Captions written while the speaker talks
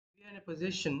a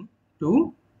position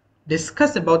to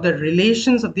discuss about the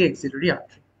relations of the axillary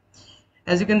artery.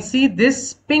 As you can see,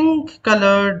 this pink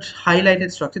colored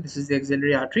highlighted structure, this is the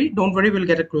axillary artery. Don't worry, we'll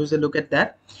get a closer look at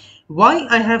that. Why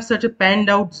I have such a panned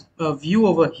out view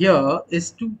over here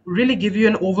is to really give you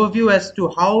an overview as to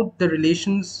how the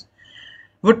relations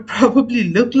would probably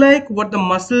look like, what the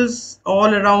muscles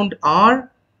all around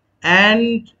are,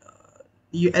 and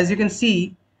as you can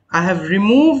see, I have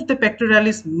removed the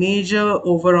pectoralis major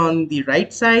over on the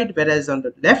right side, whereas on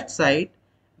the left side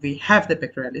we have the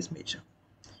pectoralis major.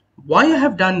 Why I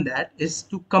have done that is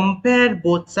to compare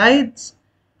both sides,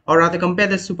 or rather compare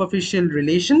the superficial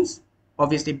relations.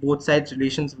 Obviously both sides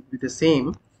relations would be the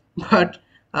same, but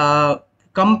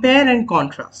compare and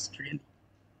contrast really.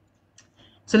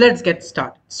 So let's get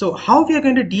started. So how we are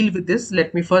going to deal with this,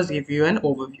 let me first give you an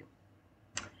overview.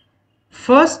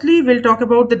 Firstly, we'll talk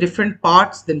about the different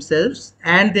parts themselves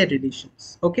and their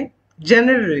relations. Okay,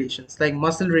 general relations like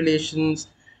muscle relations,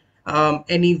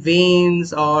 any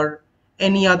veins or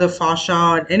any other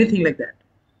fascia, anything like that.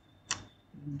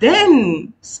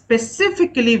 Then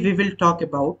specifically we will talk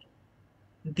about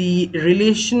the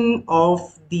relation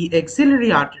of the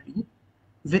axillary artery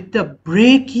with the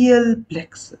brachial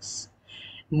plexus.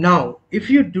 Now, if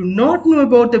you do not know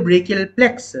about the brachial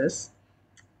plexus,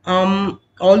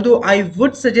 although I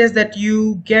would suggest that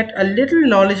you get a little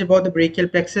knowledge about the brachial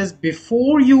plexus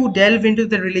before you delve into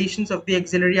the relations of the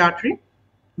axillary artery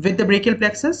with the brachial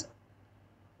plexus,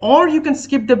 or you can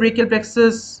skip the brachial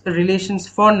plexus relations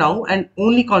for now and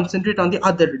only concentrate on the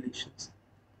other relations.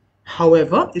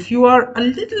 However, if you are a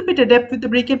little bit adept with the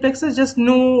brachial plexus, just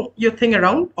know your thing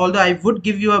around, although I would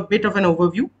give you a bit of an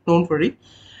overview, don't worry.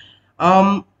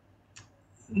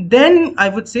 Then I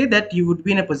would say that you would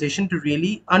be in a position to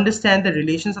really understand the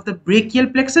relations of the brachial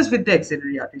plexus with the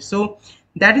axillary artery. So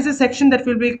that is a section that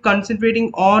we'll be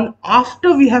concentrating on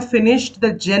after we have finished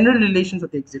the general relations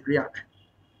of the axillary artery.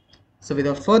 So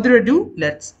without further ado,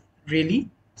 let's really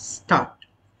start.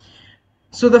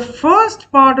 So the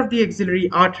first part of the axillary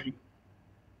artery,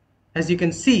 as you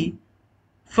can see,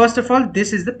 first of all,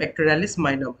 this is the pectoralis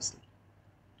minor muscle.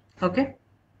 Okay.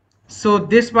 So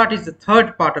this part is the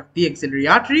third part of the axillary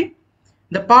artery,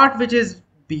 the part which is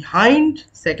behind,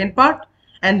 second part,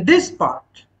 and this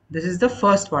part, this is the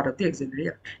first part of the axillary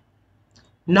artery.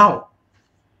 Now,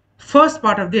 first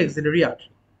part of the axillary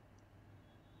artery.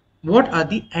 What are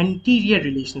the anterior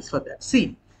relations for that?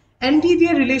 See,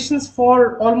 anterior relations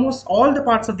for almost all the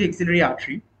parts of the axillary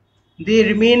artery, they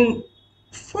remain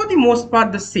for the most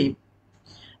part the same.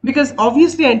 Because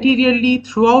obviously anteriorly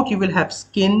throughout you will have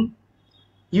skin,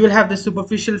 you will have the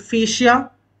superficial fascia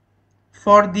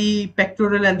for the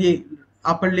pectoral and the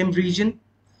upper limb region.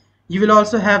 You will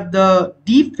also have the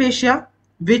deep fascia,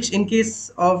 which in case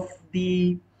of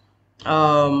the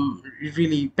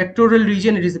really pectoral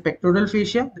region, it is the pectoral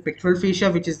fascia. The pectoral fascia,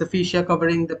 which is the fascia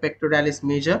covering the pectoralis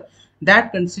major,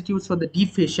 that constitutes for the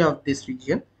deep fascia of this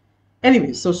region.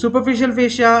 Anyway, so superficial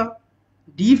fascia,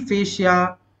 deep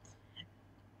fascia,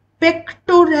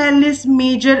 pectoralis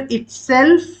major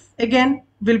itself again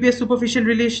will be a superficial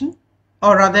relation,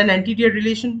 or rather an anterior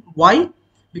relation. Why?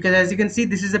 Because as you can see,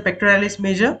 this is the pectoralis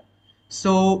major.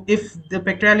 So if the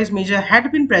pectoralis major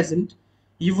had been present,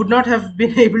 you would not have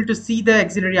been able to see the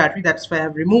axillary artery. That's why I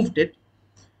have removed it.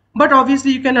 But obviously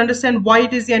you can understand why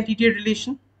it is the anterior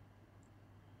relation,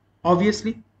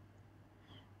 obviously.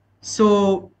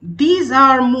 So these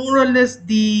are more or less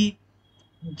the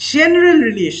general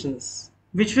relations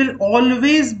which will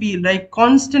always be like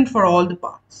constant for all the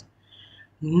parts.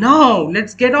 Now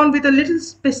let's get on with a little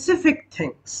specific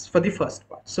things for the first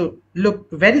part. So look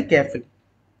very carefully.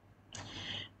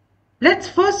 Let's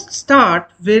first start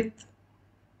with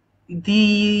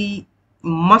the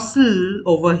muscle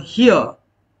over here,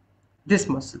 this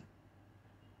muscle.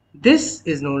 This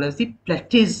is known as the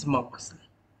platysma muscle.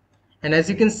 And as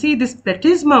you can see, this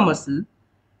platysma muscle,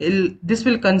 this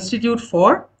will constitute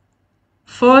for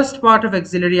first part of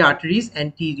axillary arteries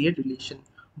anterior relation.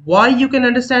 Why you can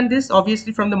understand this?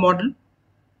 Obviously from the model,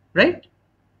 right?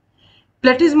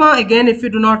 Platysma, again, if you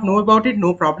do not know about it,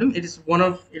 no problem. It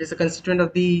is a constituent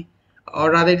of the, or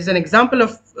rather it is an example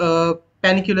of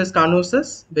panniculus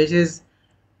carnosus, which is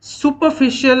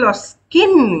superficial or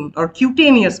skin or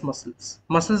cutaneous muscles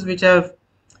which have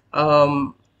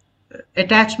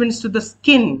attachments to the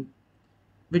skin,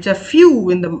 which are few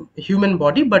in the human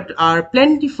body but are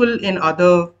plentiful in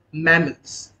other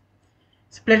mammals.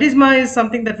 So platysma is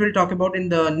something that we'll talk about in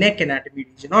the neck anatomy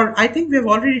region, or I think we've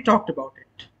already talked about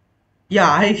it. Yeah,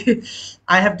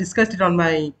 I have discussed it on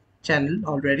my channel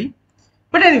already.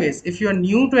 But anyways, if you're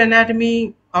new to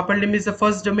anatomy, upper limb is the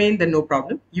first domain, then no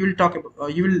problem. You will talk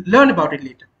about, you will learn about it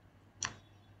later.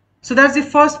 So that's the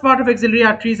first part of axillary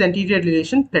arteries anterior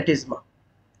relation, platysma.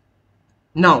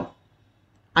 Now,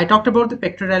 I talked about the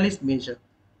pectoralis major,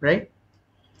 right?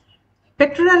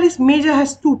 Pectoralis major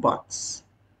has two parts.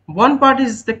 One part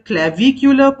is the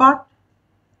clavicular part.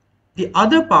 The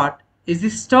other part is the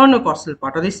sternocostal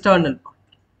part or the sternal part.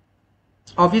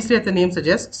 Obviously, as the name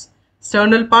suggests,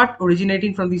 sternal part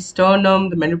originating from the sternum,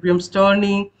 the manubrium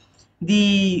sterni,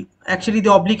 actually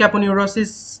the oblique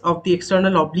aponeurosis of the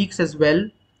external obliques as well.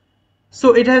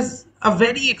 So it has a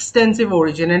very extensive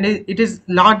origin and it is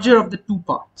larger of the two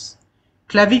parts.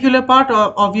 Clavicular part,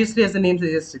 obviously as the name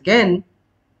suggests again,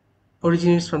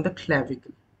 originates from the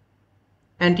clavicle.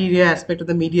 Anterior aspect of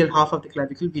the medial half of the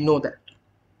clavicle, we know that.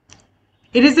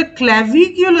 It is the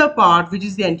clavicular part which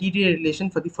is the anterior relation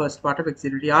for the first part of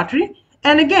axillary artery.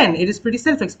 And again, it is pretty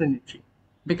self-explanatory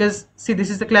because see, this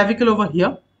is the clavicle over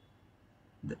here.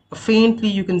 Faintly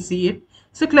you can see it.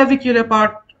 So clavicular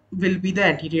part will be the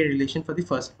anterior relation for the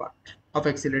first part of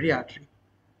axillary artery.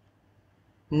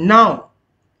 Now,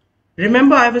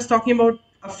 remember I was talking about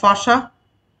a fascia,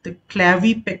 the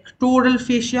clavipectoral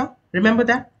fascia. Remember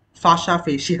that? Fascia,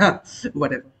 fascia,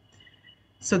 whatever.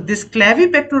 So this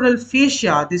clavipectoral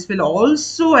fascia, this will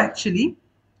also actually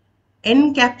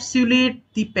encapsulate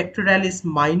the pectoralis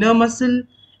minor muscle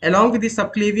along with the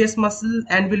subclavius muscle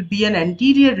and will be an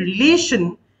anterior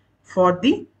relation for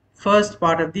the first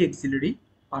part of the axillary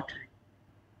artery.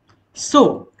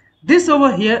 So this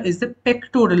over here is the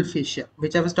pectoral fascia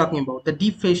which I was talking about, the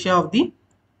deep fascia of the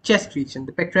chest region.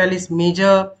 The pectoralis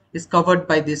major is covered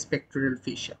by this pectoral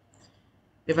fascia.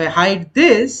 If I hide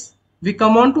this, we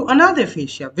come on to another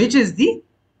fascia which is the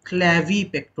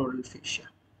clavipectoral fascia.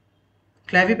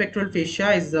 Clavipectoral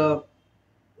fascia is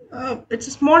it's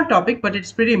a small topic, but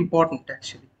it's pretty important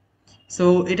actually.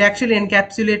 So it actually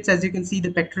encapsulates, as you can see, the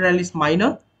pectoralis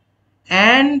minor,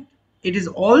 and it is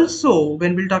also,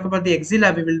 when we'll talk about the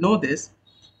axilla, we will know this.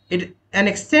 An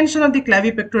extension of the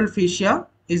clavipectoral fascia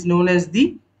is known as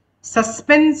the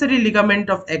suspensory ligament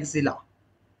of axilla.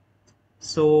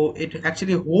 So it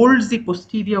actually holds the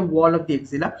posterior wall of the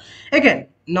axilla. Again,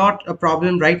 not a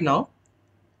problem right now.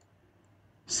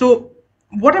 So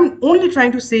what I'm only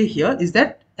trying to say here is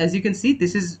that, as you can see,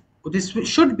 this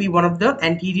should be one of the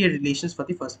anterior relations for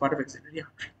the first part of axillary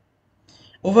artery.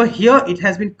 Over here it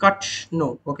has been cut.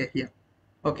 No, okay, here,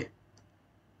 okay,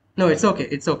 no, it's okay,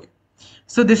 it's okay.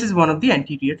 So this is one of the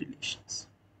anterior relations.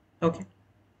 Okay,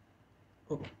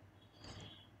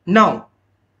 now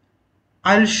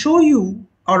I'll show you,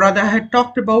 or rather I had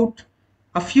talked about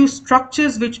a few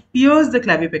structures which pierce the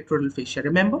clavipectoral fascia.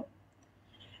 Remember,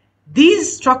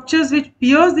 these structures which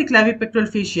pierce the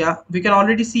clavipectoral fascia, we can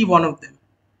already see one of them,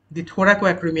 the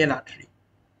thoracoacromial artery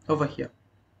over here.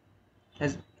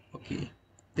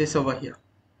 This over here.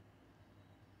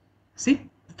 See,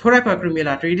 the thoracoacromial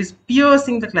artery, it is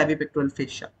piercing the clavipectoral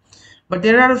fascia. But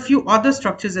there are a few other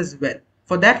structures as well.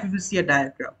 For that, we will see a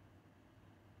diagram.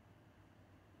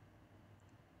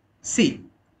 See,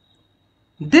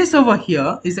 this over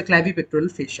here is the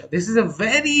clavipectoral fascia. This is a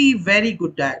very, very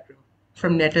good diagram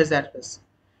from Netter's atlas.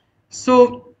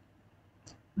 So,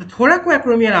 the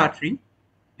thoracoacromial artery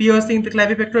piercing the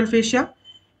clavipectoral fascia.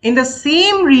 In the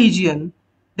same region,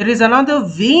 there is another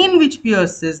vein which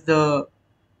pierces the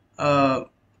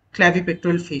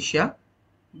clavipectoral fascia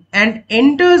and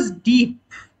enters deep.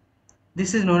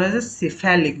 This is known as a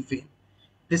cephalic vein.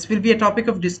 This will be a topic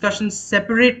of discussion,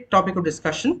 separate topic of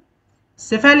discussion.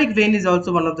 Cephalic vein is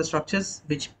also one of the structures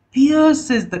which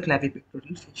pierces the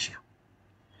clavipectoral fascia.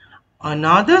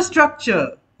 Another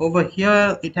structure over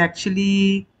here, it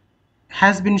actually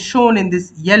has been shown in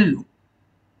this yellow.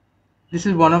 This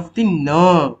is one of the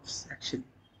nerves actually.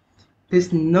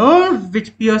 This nerve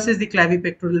which pierces the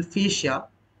clavipectoral fascia,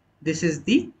 this is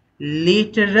the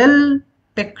lateral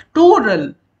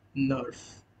pectoral nerve.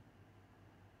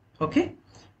 Okay,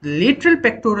 the lateral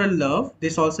pectoral nerve,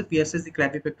 this also pierces the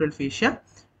clavipectoral fascia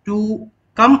to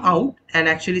come out and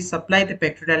actually supply the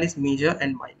pectoralis major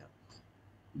and minor.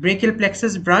 Brachial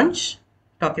plexus branch,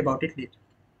 talk about it later.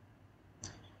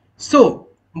 So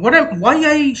why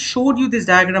I showed you this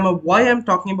diagram of why I'm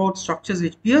talking about structures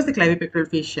which pierce the clavipectoral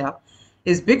fascia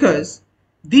is because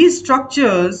these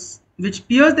structures which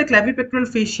pierce the clavipectoral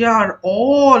fascia are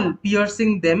all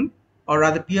piercing them, or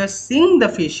rather piercing the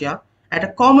fascia at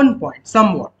a common point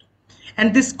somewhat.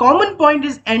 And this common point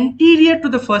is anterior to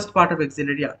the first part of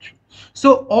axillary artery.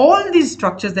 So all these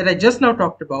structures that I just now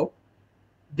talked about,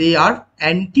 they are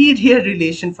anterior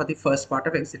relation for the first part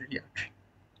of axillary artery,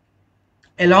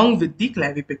 along with the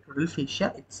clavipectoral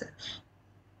fascia itself.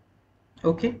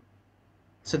 Okay,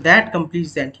 so that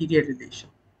completes the anterior relation.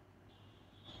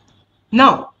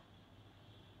 Now,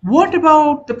 What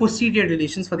about the posterior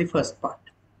relations for the first part?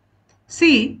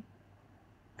 See,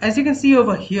 as you can see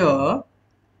over here,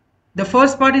 the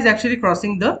first part is actually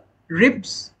crossing the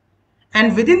ribs,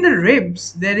 and within the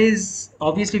ribs there is,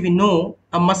 obviously we know,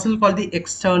 a muscle called the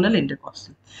external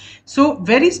intercostal. So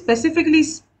very specifically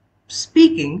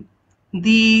speaking,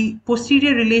 the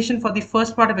posterior relation for the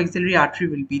first part of axillary artery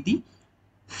will be the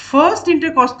first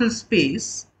intercostal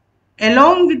space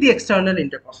along with the external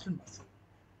intercostal muscle.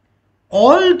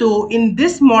 Although in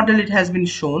this model it has been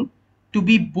shown to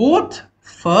be both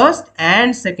first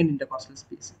and second intercostal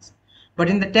spaces. But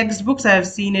in the textbooks I have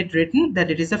seen it written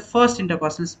that it is a first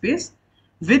intercostal space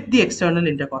with the external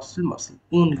intercostal muscle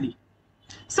only.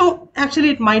 So actually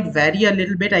it might vary a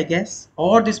little bit, I guess,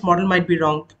 or this model might be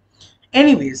wrong.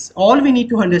 Anyways, all we need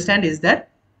to understand is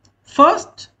that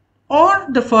first or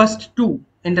the first two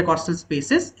intercostal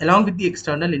spaces along with the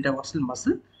external intercostal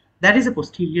muscle, that is a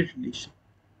posterior relation.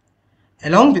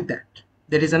 Along with that,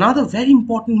 there is another very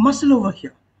important muscle over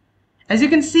here. As you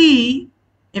can see,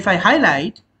 if I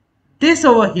highlight, this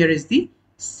over here is the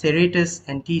serratus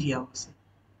anterior muscle.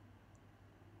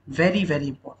 Very, very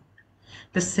important.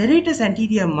 The serratus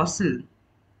anterior muscle,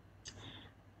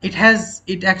 it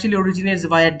actually originates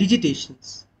via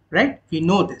digitations, right? We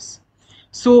know this.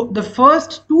 So the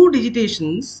first two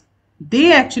digitations,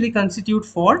 they actually constitute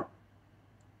for,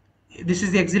 this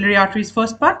is the axillary artery's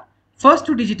first part. First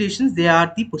two digitations, they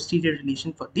are the posterior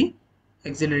relation for the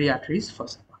axillary artery's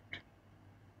first part.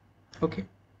 Okay.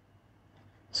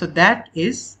 So that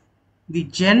is the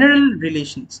general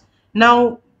relations.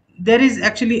 Now, there is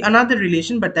actually another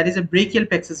relation, but that is a brachial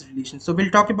plexus relation. So we'll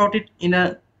talk about it in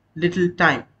a little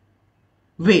time.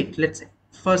 Wait, let's say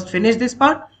first finish this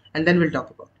part and then we'll talk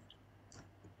about it.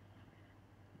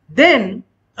 Then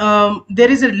there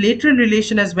is a lateral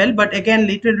relation as well, but again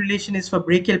lateral relation is for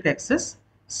brachial plexus,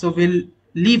 so we'll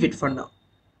leave it for now.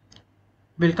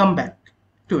 We'll come back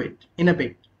to it in a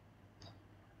bit.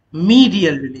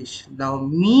 Medial relation. Now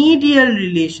medial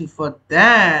relation, for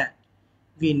that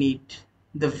we need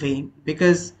the vein,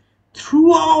 because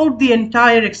throughout the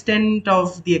entire extent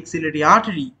of the axillary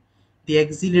artery, the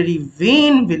axillary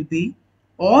vein will be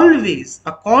always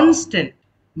a constant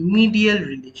medial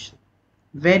relation.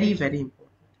 Very, very important.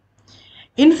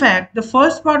 In fact, the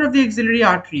first part of the axillary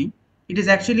artery, it is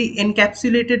actually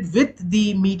encapsulated with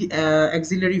the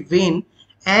axillary vein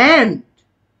and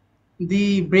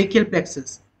the brachial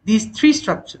plexus. These three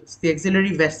structures, the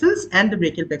axillary vessels and the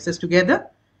brachial plexus together,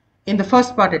 in the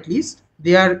first part at least,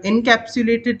 they are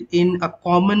encapsulated in a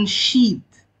common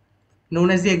sheath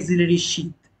known as the axillary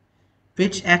sheath,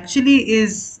 which actually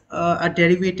is a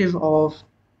derivative of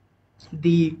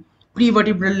the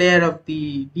prevertebral layer of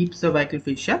the deep cervical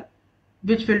fascia,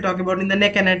 which we'll talk about in the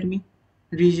neck anatomy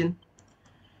region.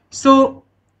 So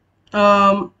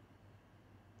that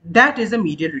is a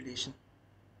medial relation,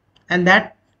 and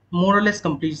that more or less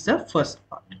completes the first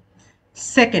part.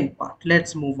 Second part,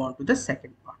 let's move on to the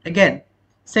second part. Again,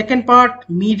 second part,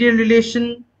 medial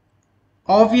relation,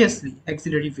 obviously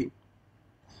axillary vein.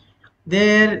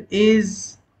 There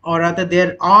is, or rather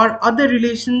there are other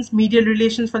relations, medial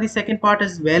relations for the second part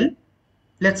as well.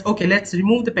 Let's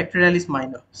remove the pectoralis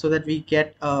minor so that we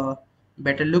get a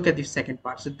better look at the second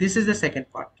part. So this is the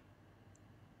second part,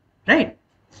 right?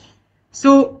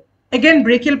 So again,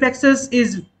 brachial plexus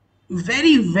is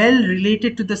very well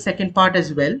related to the second part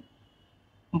as well,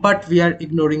 but we are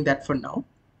ignoring that for now.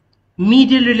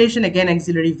 Medial relation, again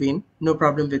axillary vein, no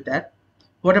problem with that.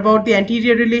 What about the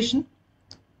anterior relation?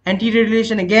 Anterior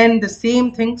relation, again the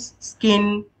same things: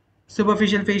 skin,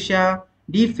 superficial fascia,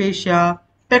 deep fascia,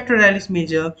 pectoralis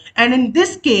major, and in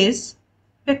this case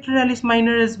pectoralis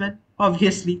minor as well,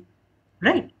 obviously,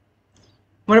 right?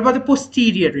 What about the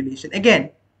posterior relation?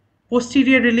 Again,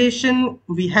 posterior relation,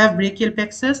 we have brachial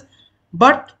plexus,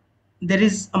 but there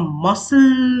is a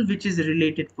muscle which is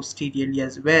related posteriorly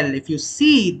as well. If you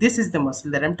see, this is the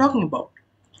muscle that I'm talking about.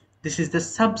 This is the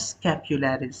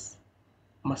subscapularis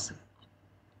muscle.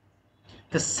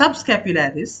 The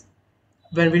subscapularis,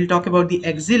 when we'll talk about the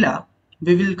axilla,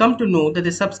 we will come to know that the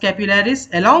subscapularis,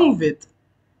 along with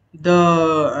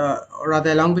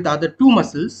along with other two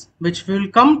muscles, which we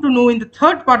will come to know in the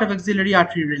third part of axillary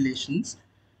artery relations,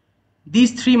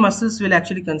 these three muscles will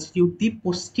actually constitute the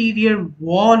posterior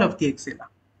wall of the axilla.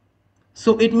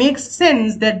 So it makes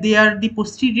sense that they are the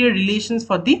posterior relations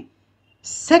for the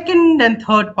second and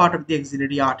third part of the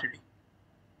axillary artery.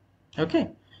 Okay,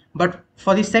 but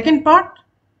for the second part,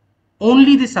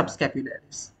 only the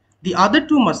subscapularis. The other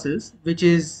two muscles, which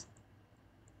is,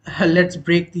 let's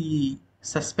break the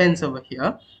suspense over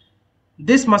here.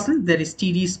 This muscle, that is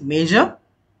teres major,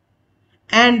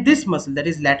 and this muscle, that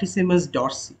is latissimus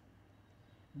dorsi.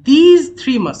 These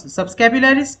three muscles,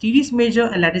 subscapularis, teres major,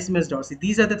 and latissimus dorsi,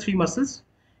 these are the three muscles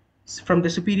from the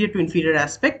superior to inferior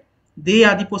aspect. They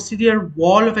are the posterior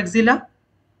wall of axilla,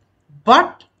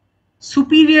 but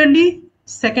superiorly,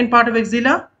 second part of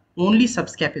axilla, only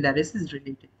subscapularis is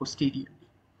related posteriorly.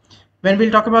 When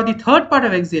we'll talk about the third part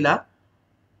of axilla,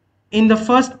 in the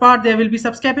first part there will be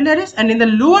subscapularis, and in the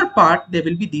lower part there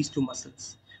will be these two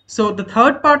muscles. So the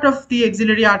third part of the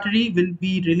axillary artery will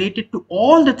be related to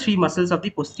all the three muscles of the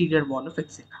posterior wall of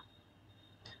axilla.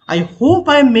 I hope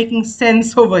I am making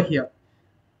sense over here.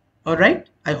 All right,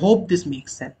 I hope this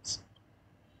makes sense.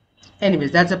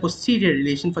 Anyways, that's a posterior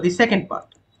relation for the second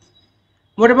part.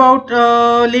 What about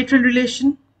lateral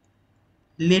relation?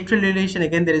 Lateral relation,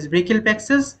 again, there is brachial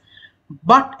plexus,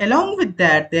 but along with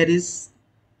that there is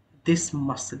this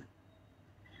muscle.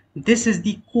 This is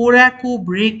the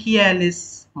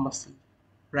coracobrachialis muscle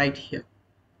right here.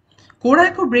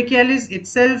 Coracobrachialis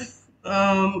itself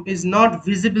is not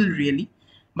visible really,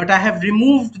 but I have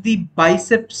removed the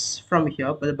biceps from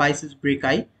here, the biceps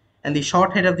brachii, and the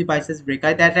short head of the biceps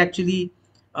brachii that actually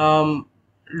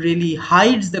really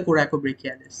hides the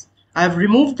coracobrachialis. I have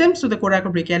removed them, so the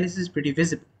coracobrachialis is pretty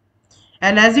visible.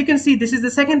 And as you can see, this is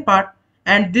the second part,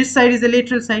 and this side is the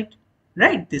lateral side,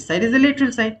 right? This side is the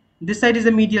lateral side, this side is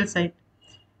the medial side.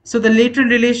 So the lateral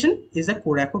relation is a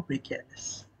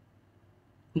coracobrachialis.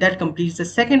 That completes the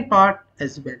second part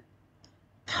as well.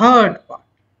 Third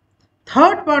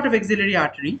part of axillary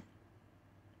artery.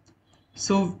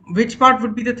 So which part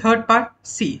would be the third part?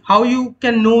 See how you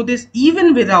can know this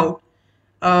even without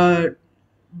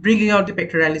bringing out the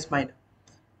pectoralis minor.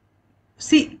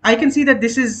 See, I can see that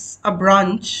this is a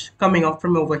branch coming off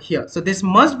from over here. So this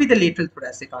must be the lateral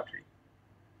thoracic artery.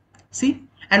 See,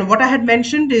 and what I had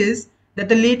mentioned is that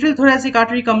the lateral thoracic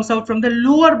artery comes out from the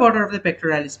lower border of the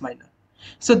pectoralis minor.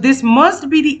 So this must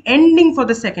be the ending for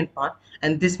the second part,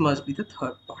 and this must be the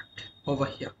third part over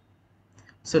here.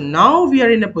 So now we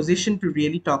are in a position to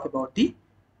really talk about the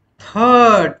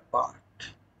third part,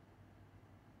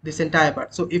 this entire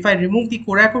part. So if I remove the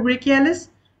coracobrachialis,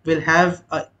 we'll have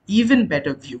an even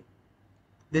better view.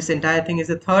 This entire thing is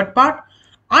the third part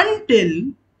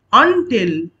until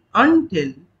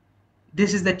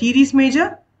this is the teres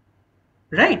major,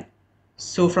 right?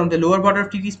 So from the lower border of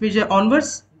teres major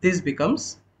onwards, this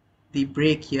becomes the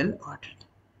brachial artery.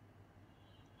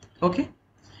 Okay,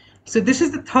 so this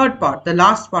is the third part, the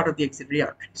last part of the axillary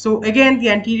artery. So again, the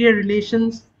anterior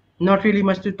relations, not really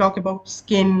much to talk about.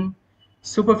 Skin,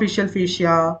 superficial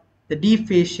fascia, the deep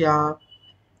fascia.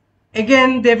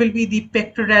 Again, there will be the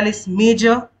pectoralis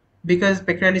major, because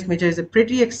pectoralis major is a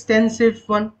pretty extensive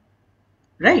one,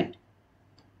 right?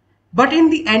 But in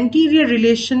the anterior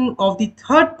relation of the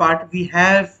third part, we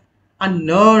have a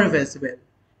nerve as well,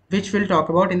 which we'll talk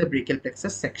about in the brachial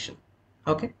plexus section.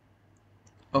 Okay.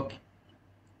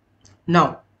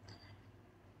 Now,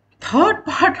 third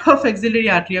part of axillary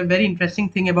artery, a very interesting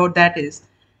thing about that is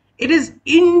it is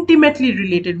intimately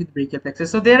related with brachial plexus.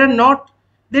 So there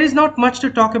is not much to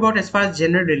talk about as far as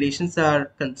general relations are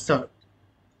concerned.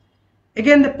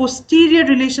 Again, the posterior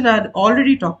relation I had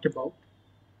already talked about.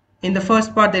 In the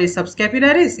first part, there is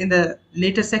subscapularis. In the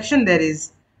later section, there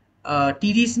is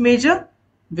teres major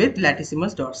with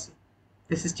latissimus dorsi.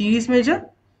 This is teres major,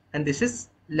 and this is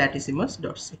latissimus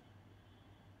dorsi.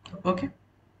 Okay,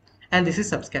 and this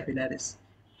is subscapularis.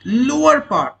 The lower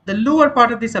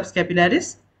part of the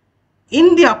subscapularis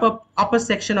in the upper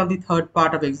section of the third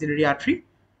part of axillary artery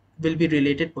will be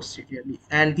related posteriorly,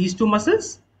 and these two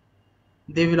muscles,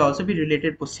 they will also be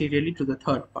related posteriorly to the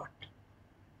third part.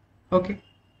 Okay.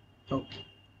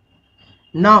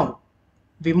 Now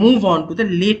we move on to the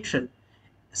lateral.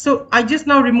 So I just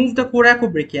now removed the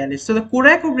coracobrachialis. So the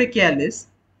coracobrachialis,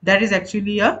 that is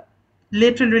actually a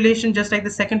lateral relation, just like the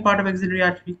second part of axillary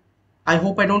artery. I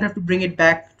hope I don't have to bring it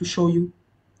back to show you.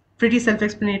 Pretty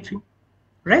self-explanatory,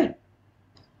 right?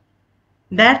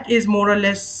 That is more or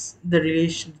less the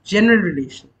relation, general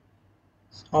relation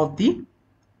of the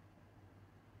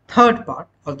third part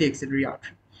of the axillary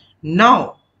artery.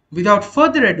 Now, without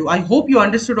further ado, I hope you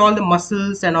understood all the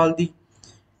muscles and all the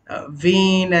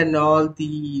vein and all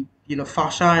the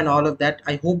fascia and all of that.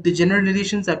 I hope the general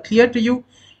relations are clear to you.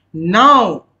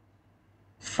 Now,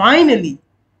 finally,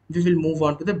 we will move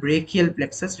on to the brachial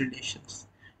plexus relations.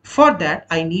 For that,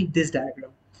 I need this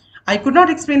diagram. I could not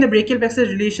explain the brachial plexus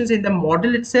relations in the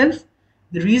model itself.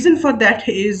 The reason for that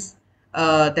is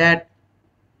that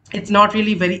it's not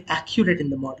really very accurate in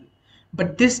the model.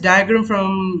 But this diagram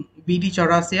from BD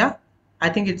Chaurasia, I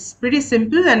think it's pretty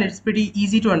simple and it's pretty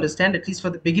easy to understand, at least for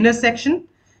the beginner section.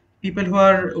 People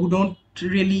who don't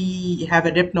really have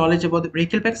adept knowledge about the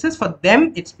brachial plexus, for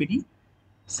them it's pretty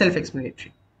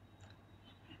self-explanatory.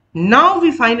 Now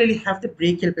we finally have the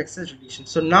brachial plexus relation.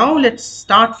 So now let's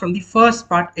start from the first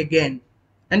part again.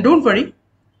 And don't worry,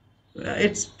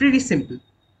 it's pretty simple.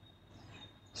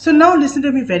 So now listen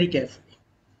to me very carefully.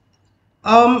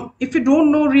 If you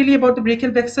don't know really about the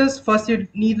brachial plexus, first you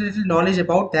need a little knowledge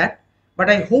about that. But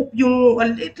I hope you know a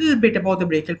little bit about the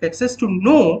brachial plexus to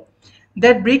know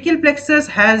that brachial plexus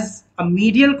has a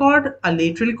medial cord, a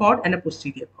lateral cord, and a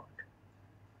posterior cord.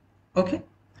 Okay,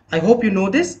 I hope you know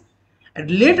this. And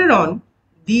later on,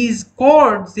 these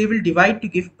cords, they will divide to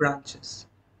give branches.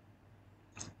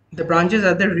 The branches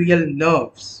are the real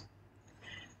nerves.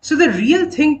 So the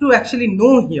real thing to actually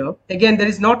know here, again, there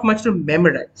is not much to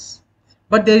memorize,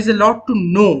 but there is a lot to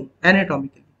know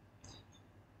anatomically.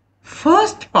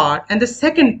 First part and the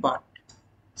second part.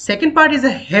 Second part is a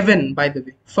heaven, by the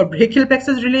way. For brachial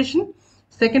plexus relation,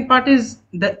 second part is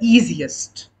the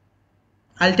easiest.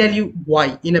 I'll tell you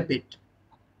why in a bit.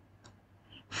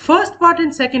 First part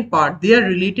and second part, they are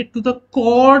related to the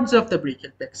cords of the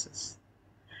brachial plexus.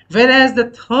 Whereas the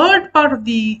third part of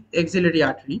the axillary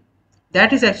artery,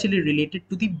 that is actually related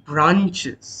to the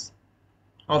branches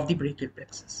of the brachial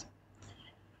plexus.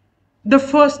 The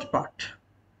first part,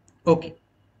 okay.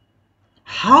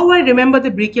 How I remember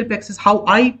the brachial plexus, how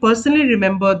I personally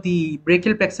remember the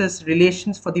brachial plexus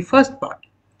relations for the first part.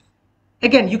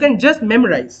 Again, you can just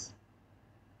memorize.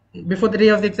 Before the day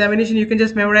of the examination, you can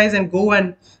just memorize and go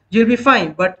and you'll be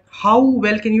fine. But how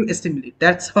well can you assimilate?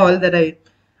 That's all that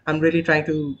I'm really trying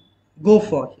to go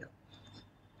for here.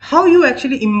 How you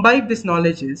actually imbibe this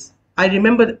knowledge is, I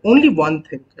remember only one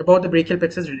thing about the brachial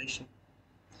plexus relation.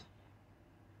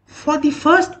 For the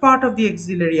first part of the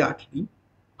axillary artery,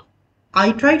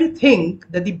 I try to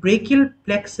think that the brachial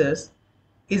plexus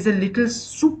is a little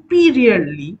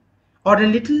superiorly or a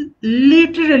little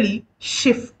laterally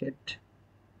shifted.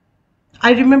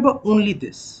 I remember only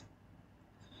this.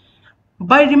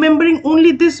 By remembering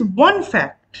only this one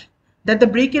fact, that the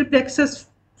brachial plexus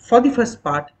for the first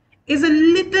part is a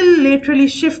little laterally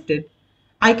shifted,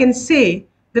 I can say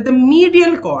that the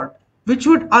medial cord, which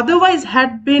would otherwise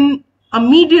have been a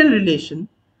medial relation,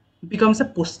 becomes a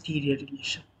posterior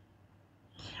relation.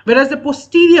 Whereas the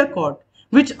posterior cord,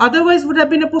 which otherwise would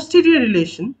have been a posterior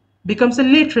relation, becomes a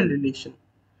lateral relation.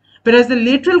 Whereas the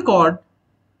lateral cord,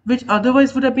 which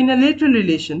otherwise would have been a lateral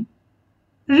relation,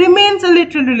 remains a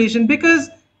lateral relation because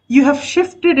you have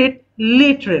shifted it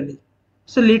laterally.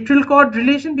 So lateral cord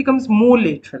relation becomes more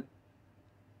lateral.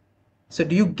 So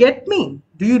do you get me?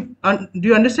 Do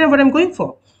you understand what I'm going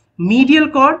for? Medial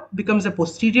cord becomes a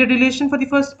posterior relation for the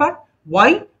first part.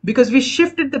 Why? Because we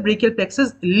shifted the brachial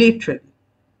plexus laterally.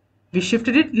 We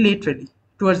shifted it laterally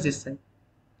towards this side.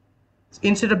 So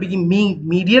instead of being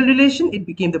medial relation, it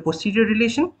became the posterior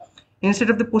relation. Instead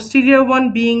of the posterior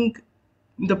one being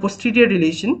the posterior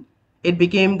relation, it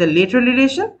became the lateral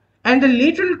relation. And the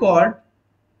lateral cord,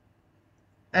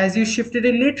 as you shifted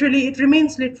it laterally, it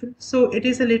remains lateral. So it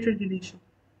is a lateral relation.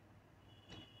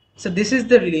 So this is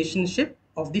the relationship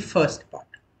of the first part.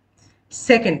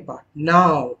 Second part,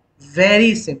 now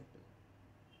very simple.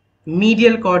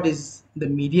 Medial cord is the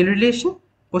medial relation,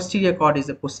 posterior cord is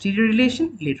a posterior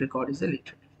relation, lateral cord is a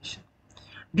lateral relation.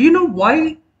 Do you know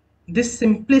why this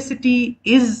simplicity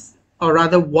is, or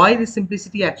rather why this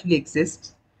simplicity actually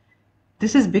exists?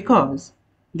 This is because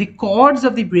the cords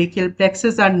of the brachial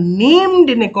plexus are named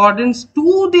in accordance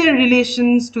to their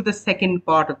relations to the second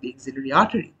part of the axillary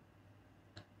artery.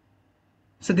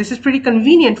 So this is pretty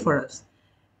convenient for us.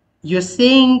 You're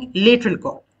saying lateral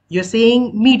cord, you're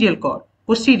saying medial cord,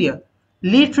 posterior.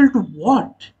 Lateral to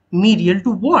what? Medial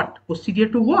to what? Posterior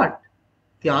to what?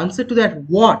 The answer to that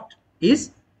what is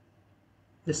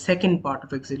the second part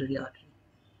of axillary artery.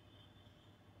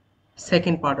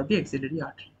 Second part of the axillary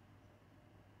artery.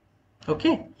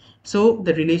 Okay, so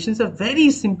the relations are very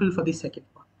simple for the second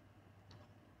part.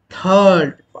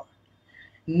 Third part.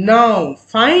 Now,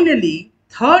 finally,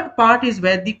 third part is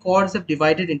where the cords have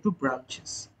divided into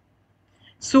branches.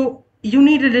 So you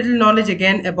need a little knowledge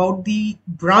again about the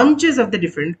branches of the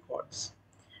different cords.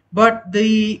 But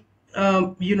the,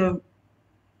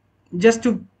 just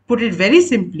to put it very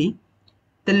simply,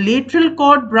 the lateral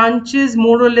cord branches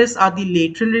more or less are the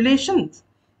lateral relations.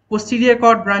 Posterior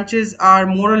cord branches are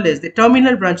more or less, the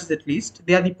terminal branches at least,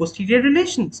 they are the posterior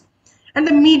relations. And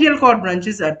the medial cord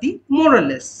branches are the more or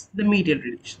less the medial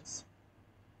relations.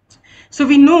 So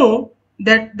we know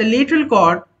that the lateral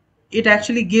cord, it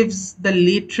actually gives the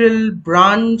lateral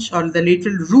branch or the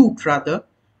lateral root rather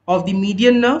of the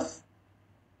median nerve.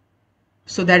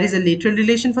 So that is a lateral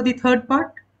relation for the third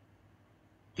part.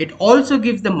 It also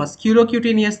gives the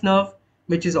musculocutaneous nerve,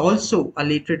 which is also a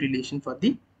lateral relation for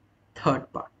the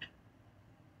third part.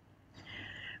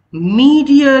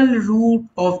 medial root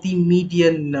of the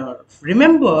median nerve.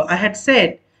 Remember, I had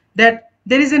said that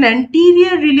there is an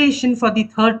anterior relation for the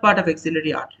third part of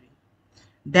axillary artery.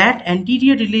 That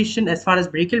anterior relation, as far as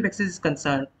brachial plexus is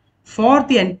concerned, for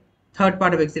the third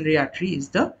part of axillary artery is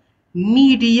the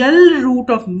medial root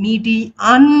of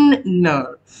median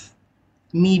nerve.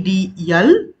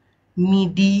 Medial,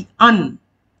 median.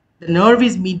 The nerve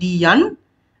is median,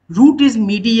 root is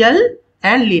medial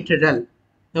and lateral.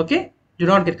 Okay, do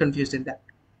not get confused in that.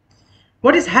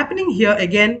 What is happening here,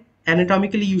 again,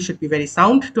 anatomically you should be very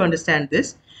sound to understand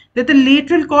this, that the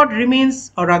lateral cord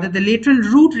remains, or rather the lateral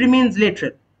root remains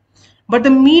lateral, but the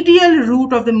medial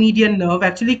root of the median nerve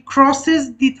actually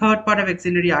crosses the third part of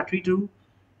axillary artery to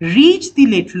reach the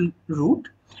lateral root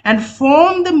and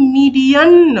form the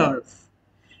median nerve,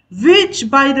 which,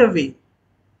 by the way,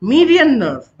 median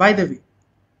nerve, by the way,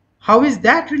 how is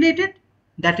that related?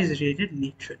 That is related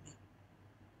laterally.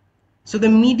 So the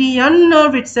median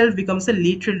nerve itself becomes a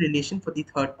lateral relation for the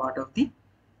third part of the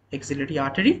axillary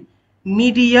artery.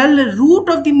 Medial root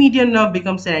of the median nerve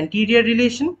becomes an anterior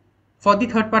relation for the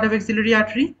third part of axillary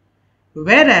artery,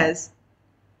 whereas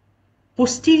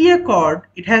posterior cord,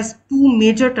 it has two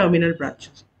major terminal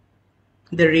branches.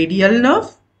 The radial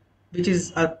nerve, which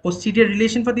is a posterior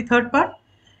relation for the third part,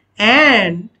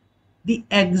 and the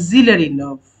axillary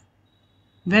nerve.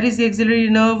 Where is the axillary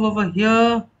nerve? Over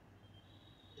here.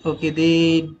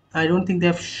 Okay, I don't think they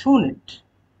have shown it.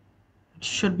 It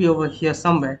should be over here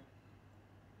somewhere.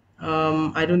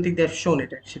 I don't think they have shown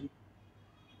it actually.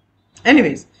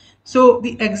 Anyways, so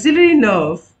the axillary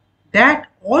nerve, that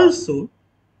also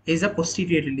is a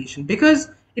posterior relation because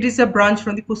it is a branch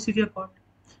from the posterior cord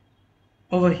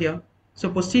over here. So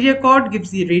posterior cord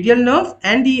gives the radial nerve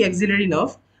and the axillary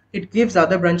nerve. It gives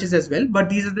other branches as well, but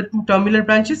these are the two terminal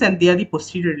branches and they are the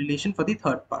posterior relation for the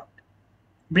third part.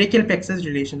 Brachial plexus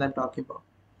relation I'm talking about.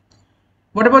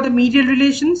 What about the medial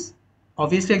relations?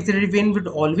 Obviously axillary vein would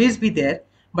always be there,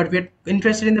 but we are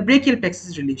interested in the brachial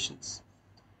plexus relations.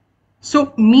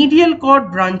 So medial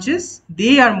cord branches,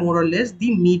 they are more or less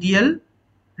the medial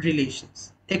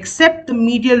relations, except the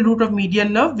medial root of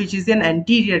median nerve, which is an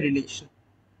anterior relation.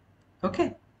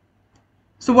 Okay.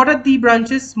 So what are the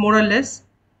branches more or less?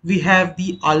 We have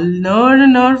the ulnar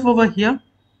nerve over here.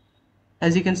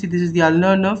 As you can see, this is the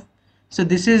ulnar nerve. So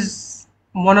this is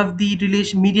one of the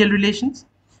medial relations.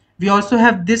 We also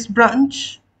have this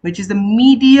branch, which is the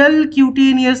medial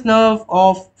cutaneous nerve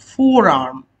of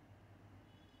forearm.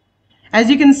 As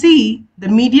you can see, the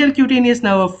medial cutaneous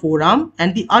nerve of forearm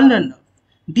and the ulnar nerve,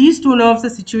 these two nerves are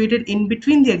situated in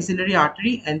between the axillary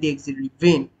artery and the axillary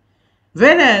vein.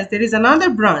 Whereas there is another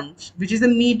branch, which is the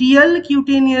medial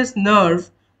cutaneous nerve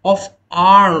of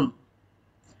arm.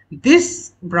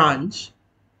 This branch,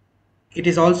 it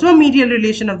is also a medial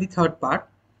relation of the third part,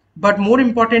 but more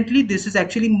importantly, this is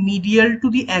actually medial to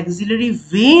the axillary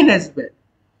vein as well.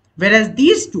 Whereas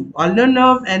these two, ulnar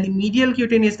nerve and the medial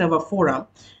cutaneous nerve of forearm,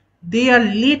 they are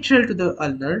lateral to the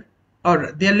ulnar,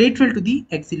 or they are lateral to the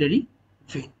axillary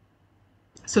vein.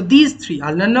 So these three,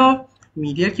 ulnar nerve,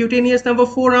 medial cutaneous nerve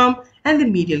of forearm, and the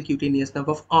medial cutaneous nerve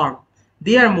of arm,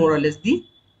 they are more or less the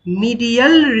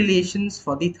medial relations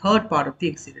for the third part of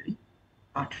the axillary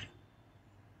artery.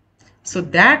 So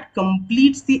that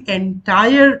completes the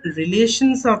entire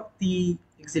relations of the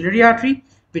axillary artery.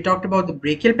 We talked about the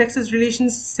brachial plexus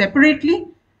relations separately.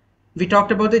 We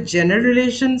talked about the general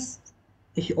relations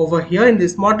over here in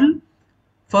this model.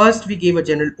 First, we gave a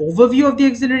general overview of the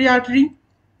axillary artery,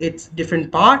 its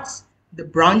different parts, the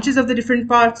branches of the different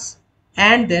parts,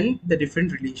 and then the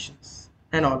different relations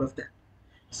and all of that.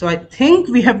 So I think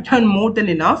we have done more than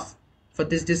enough for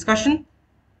this discussion,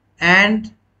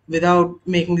 and without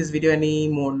making this video any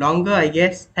more longer, I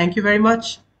guess, thank you very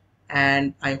much,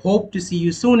 and I hope to see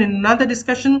you soon in another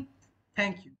discussion.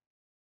 Thank you.